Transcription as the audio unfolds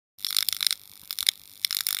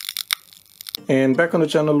And back on the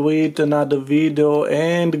channel with another video,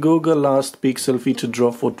 and Google last Pixel feature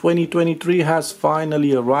drop for 2023 has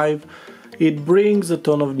finally arrived. It brings a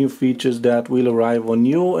ton of new features that will arrive on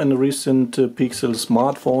new and recent Pixel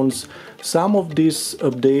smartphones. Some of these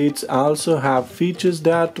updates also have features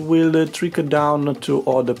that will trickle down to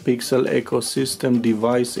other Pixel ecosystem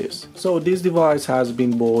devices. So this device has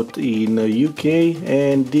been bought in UK,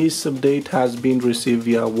 and this update has been received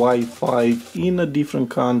via Wi-Fi in a different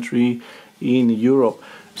country in Europe.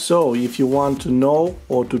 So if you want to know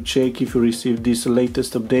or to check if you received this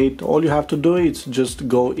latest update, all you have to do is just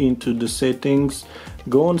go into the settings,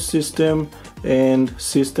 go on system and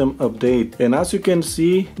system update, and as you can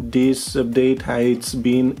see, this update has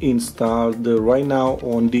been installed right now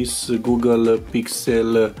on this Google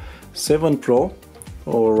Pixel 7 Pro.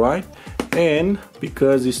 Alright, and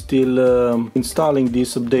because it's still installing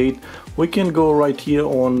this update, we can go right here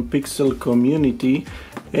on Pixel community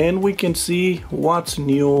and we can see what's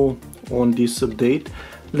new on this update.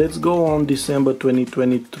 Let's go on December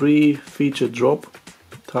 2023 feature drop,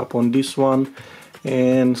 tap on this one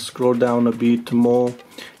and scroll down a bit more,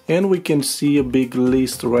 and we can see a big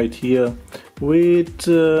list right here with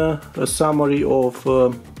a summary of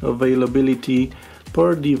availability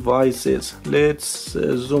per devices. Let's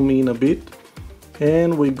zoom in a bit,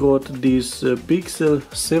 and we got this Pixel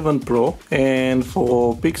 7 Pro, and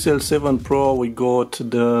for Pixel 7 Pro we got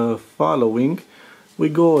the following. We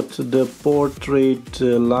got the portrait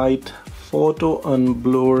light, photo and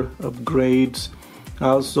blur upgrades,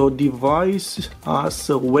 also device as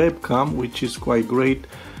a webcam, which is quite great,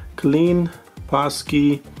 clean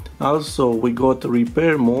passkey, also we got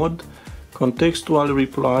repair mode, contextual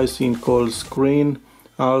replies in call screen,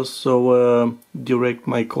 also direct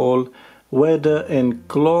my call, weather and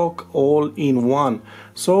clock all in one.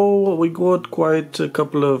 So we got quite a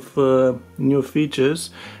couple of new features,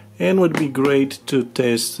 and would be great to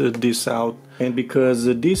test this out. And because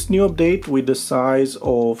this new update with the size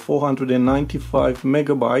of 495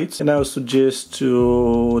 megabytes, and I would suggest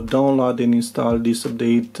to download and install this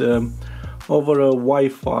update over a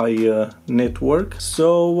Wi-Fi network.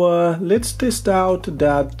 So let's test out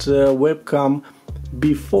that webcam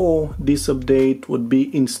before this update would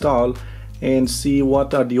be installed and see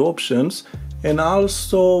what are the options, and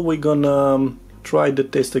also we're gonna try the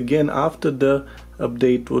test again after the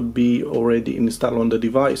update would be already installed on the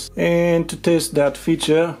device. And to test that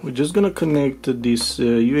feature, we're just gonna connect this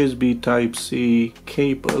USB Type-C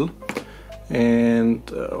cable, and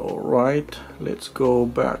alright, let's go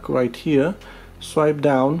back right here, swipe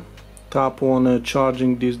down, tap on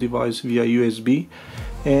charging this device via USB,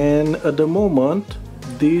 and at the moment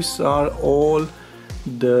these are all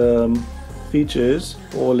the features,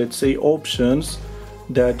 or let's say options,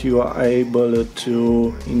 that you are able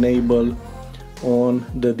to enable on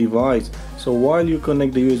the device. So while you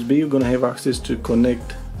connect the USB, you're gonna have access to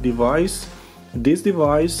connect device, this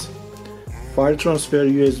device, file transfer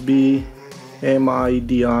USB,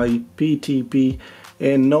 MIDI, PTP,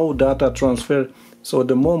 and no data transfer. So at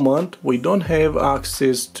the moment we don't have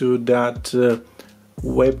access to that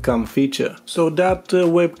webcam feature. So that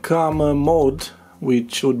webcam mode,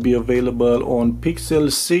 which should be available on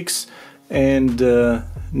Pixel 6 and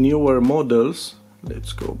newer models.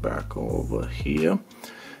 Let's go back over here.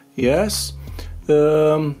 Yes,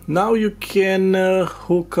 now you can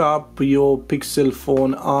hook up your Pixel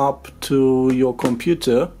phone up to your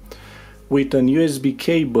computer with an USB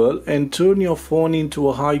cable and turn your phone into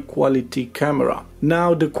a high quality camera.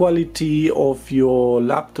 Now the quality of your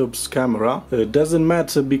laptop's camera doesn't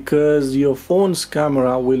matter, because your phone's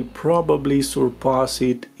camera will probably surpass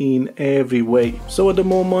it in every way. So at the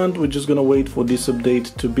moment we're just gonna wait for this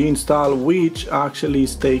update to be installed, which actually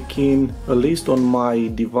is taking, at least on my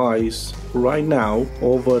device right now,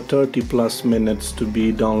 over 30 plus minutes to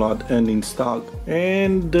be downloaded and installed.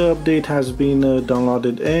 And the update has been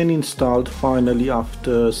downloaded and installed finally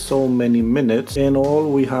after so many minutes, and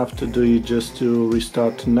all we have to do is just to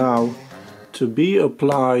restart now to be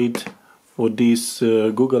applied for this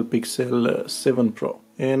Google Pixel 7 Pro.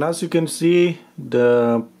 And as you can see,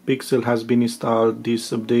 the Pixel has been installed,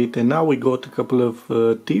 this update, and now we got a couple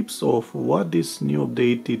of tips of what this new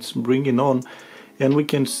update is bringing on. And we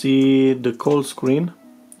can see the call screen.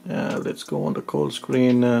 Let's go on the call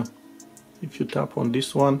screen. If you tap on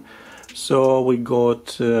this one, so we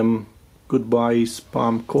got goodbye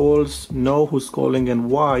spam calls, know who's calling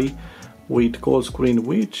and why with call screen,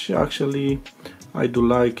 which actually I do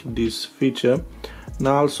like this feature.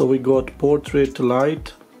 Now also we got portrait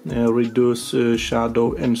light, reduce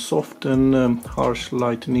shadow and soften harsh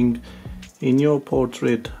lighting in your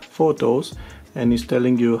portrait photos, and it's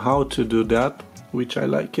telling you how to do that, which I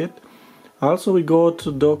like it. Also we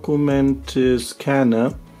got document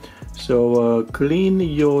scanner. So clean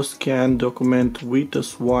your scan document with a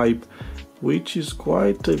swipe, which is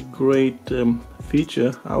quite a great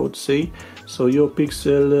feature, I would say. So your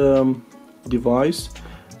Pixel device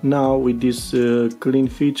now with this clean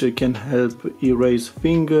feature can help erase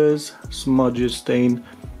fingers, smudges, stain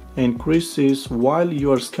and creases while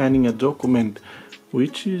you are scanning a document,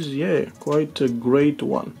 which is quite a great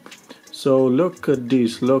one. So look at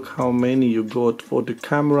this, look how many you got for the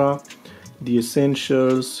camera, the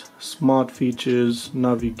essentials, smart features,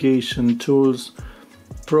 navigation tools,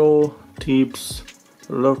 pro tips.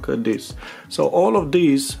 Look at this. So all of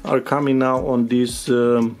these are coming now on this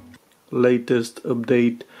latest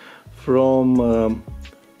update from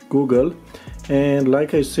Google. And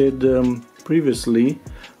like I said previously,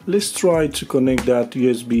 let's try to connect that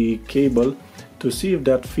USB cable to see if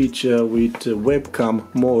that feature with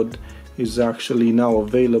webcam mode is actually now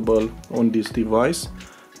available on this device.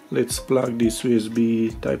 Let's plug this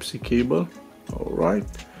USB Type-C cable. Alright,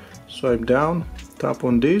 swipe down, tap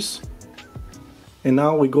on this, and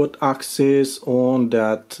now we got access on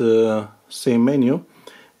that same menu.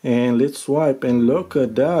 And let's swipe and look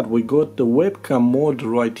at that, we got the webcam mode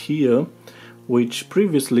right here, which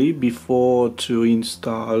previously, before to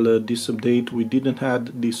install this update, we didn't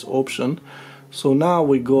have this option. So now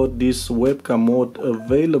we got this webcam mode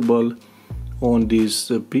available on this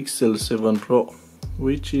Pixel 7 Pro,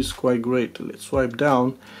 which is quite great. Let's swipe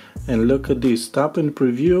down and look at this, tap and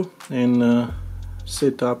preview and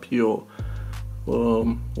set up your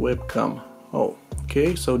webcam.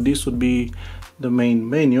 Okay, so this would be the main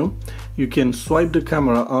menu. You can swipe the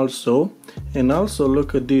camera also, and also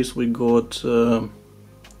look at this, we got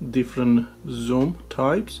different zoom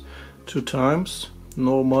types, 2 times,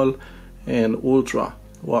 normal and ultra.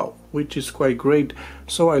 Wow, which is quite great.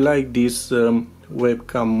 So I like this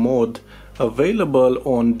webcam mode available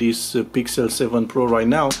on this Pixel 7 Pro right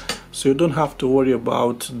now, so you don't have to worry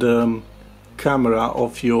about the camera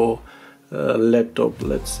of your laptop,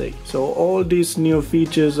 let's say. So all these new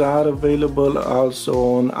features are available also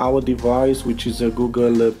on our device, which is a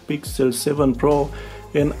Google Pixel 7 Pro.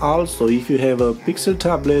 And also, if you have a Pixel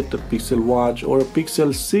tablet, a Pixel watch or a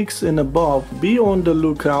Pixel 6 and above, be on the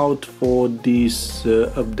lookout for this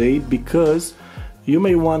update, because you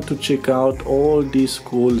may want to check out all this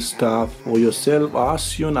cool stuff for yourself as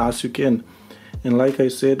soon as you can. And like I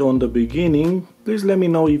said on the beginning, please let me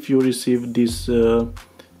know if you received this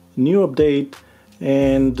new update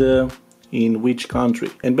and in which country.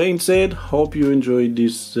 And being said, hope you enjoyed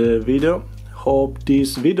this video. Hope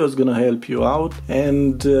this video is gonna help you out,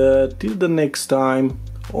 and till the next time,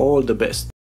 all the best.